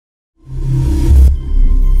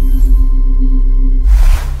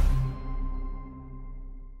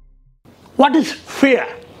What is fear?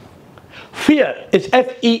 Fear is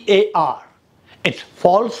F-E-A-R. It's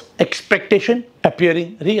false expectation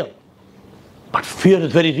appearing real. But fear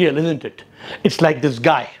is very real, isn't it? It's like this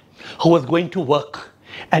guy who was going to work,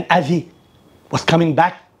 and as he was coming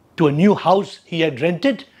back to a new house he had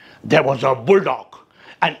rented, there was a bulldog.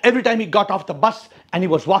 And every time he got off the bus and he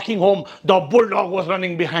was walking home, the bulldog was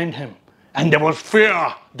running behind him. And there was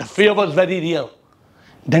fear. The fear was very real.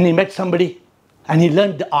 Then he met somebody and he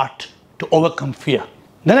learned the art to overcome fear.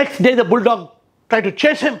 The next day the bulldog tried to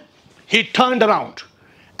chase him. He turned around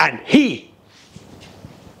and he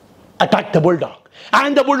attacked the bulldog.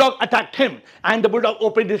 And the bulldog attacked him. And the bulldog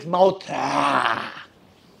opened his mouth,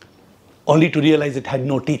 only to realize it had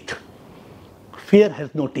no teeth. Fear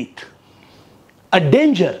has no teeth. A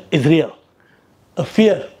danger is real. A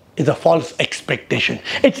fear is a false expectation.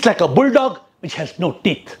 It's like a bulldog which has no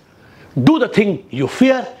teeth. Do the thing you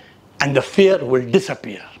fear and the fear will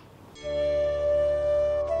disappear.